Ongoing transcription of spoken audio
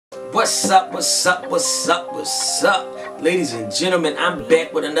What's up, what's up, what's up, what's up? Ladies and gentlemen, I'm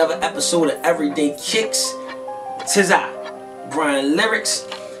back with another episode of Everyday Kicks. Tis I, Bryan Lyrics,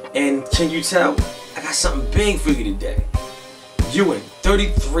 and can you tell, I got something big for you today. Ewing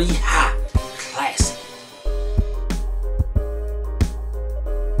 33 High Classic.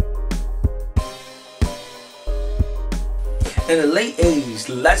 In the late 80s,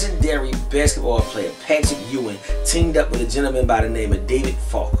 legendary basketball player Patrick Ewing teamed up with a gentleman by the name of David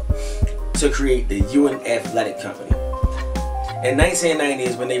Falk to create the Ewing Athletic Company. In 1990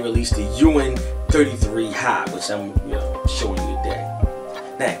 is when they released the Ewing 33 High, which I'm showing you today.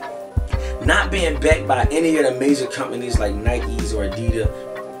 Now, not being backed by any of the major companies like Nike's or Adidas,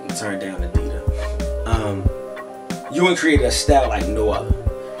 you turn down Adidas, Ewing created a style like no other.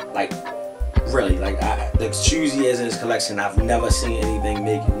 Really, the shoes he has in his collection, I've never seen anything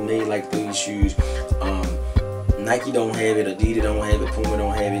made like these shoes. Nike don't have it, Adidas don't have it, Puma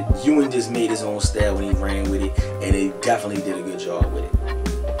don't have it. Ewing just made his own style when he ran with it, and he definitely did a good job with it.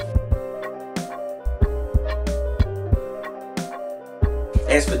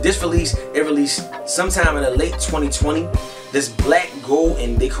 As for this release, it released sometime in the late 2020. This black, gold,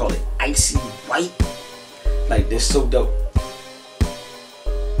 and they call it icy white. Like, they're so dope.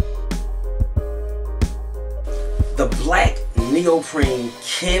 The black neoprene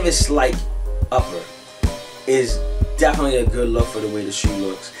canvas-like upper is definitely a good look for the way the shoe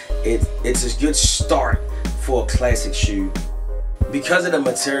looks. It's a good start for a classic shoe. Because of the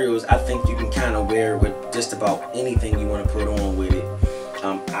materials, I think you can kind of wear it with just about anything you want to put on with it.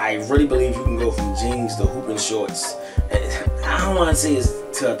 I really believe you can go from jeans to hooping shorts. I don't want to say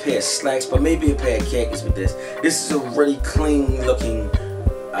it's to a pair of slacks, but maybe a pair of khakis with this. This is a really clean looking,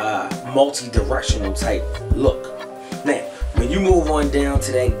 multi-directional type look. Now, when you move on down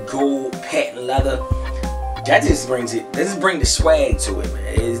to that gold patent leather, that just brings the swag to it,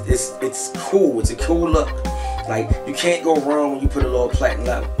 man. It's cool. It's a cool look. Like, you can't go wrong when you put a little patent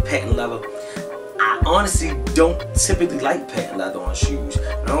leather. I honestly don't typically like patent leather on shoes.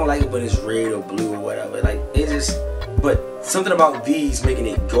 I don't like it when it's red or blue or whatever. But something about these making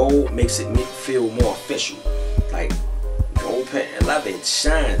it gold makes it feel more official. Like, gold patent leather, it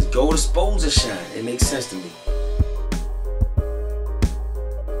shines. Gold is supposed to shine. It makes sense to me.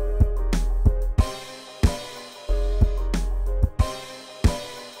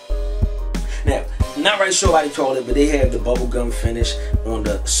 Now, not really sure why they call it, but they have the bubblegum finish on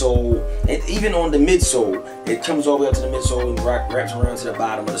the sole, and even on the midsole. It comes all the way up to the midsole and wraps around to the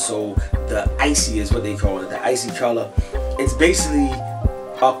bottom of the sole. The icy is what they call it, the icy color. It's basically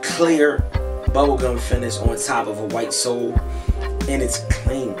a clear bubblegum finish on top of a white sole, and it's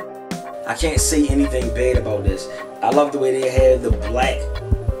clean. I can't say anything bad about this. I love the way they have the black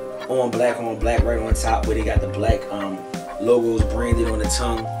on black right on top, where they got the black logos branded on the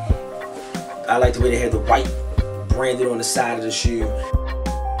tongue. I like the way they have the white branded on the side of the shoe.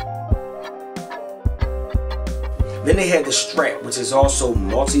 Then they have the strap, which is also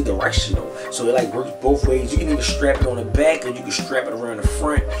multi-directional. So it works both ways. You can either strap it on the back or you can strap it around the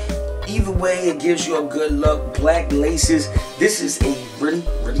front. Either way, it gives you a good look. Black laces. This is a really,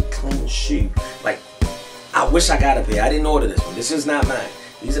 really clean shoe. I wish I got a pair. I didn't order this one. This is not mine.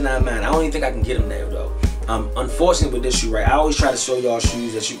 These are not mine. I don't even think I can get them now, though. Unfortunately with this shoe, right, I always try to show y'all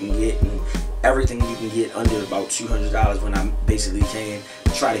shoes that you can get and everything you can get under about $200 when I basically can.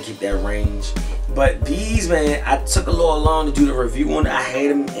 Try to keep that range. But these, man, I took a little long to do the review on it. I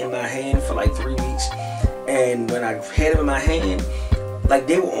had them in my hand for like 3 weeks. And when I had them in my hand,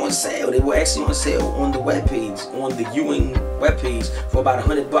 they were on sale. They were actually on sale on the webpage, on the Ewing webpage, for about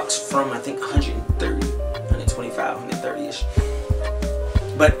 $100 from, I think, 130, 125, 130-ish.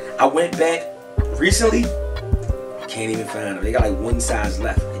 But I went back recently, can't even find them. They got one size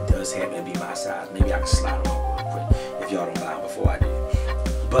left. It does happen to be my size. Maybe I can slide them on real quick if y'all don't buy them before I do.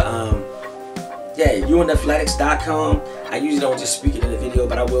 But yeah, EwingAthletics.com. I usually don't just speak it in the video,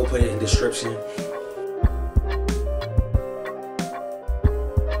 but I will put it in the description.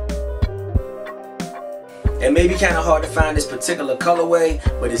 It may be kind of hard to find this particular colorway,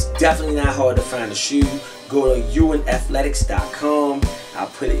 but it's definitely not hard to find the shoe. Go to EwingAthletics.com. I'll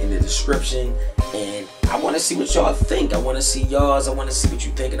put it in the description, and I want to see what y'all think. I want to see y'all's. I want to see what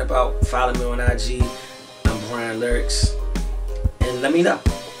you're thinking about. Follow me on IG. I'm Bryan Lyrics, and let me know.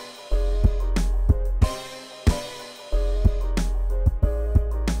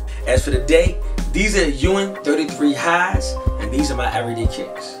 As for the day, these are the Ewing 33 Highs, and these are my everyday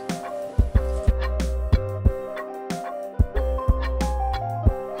kicks.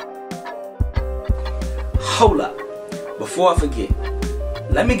 Hold up, before I forget,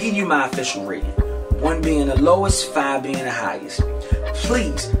 let me give you my official rating. 1 being the lowest, 5 being the highest.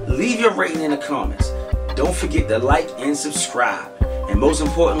 please leave your rating in the comments. Don't forget to like and subscribe. And most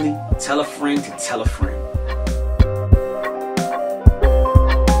importantly, tell a friend to tell a friend.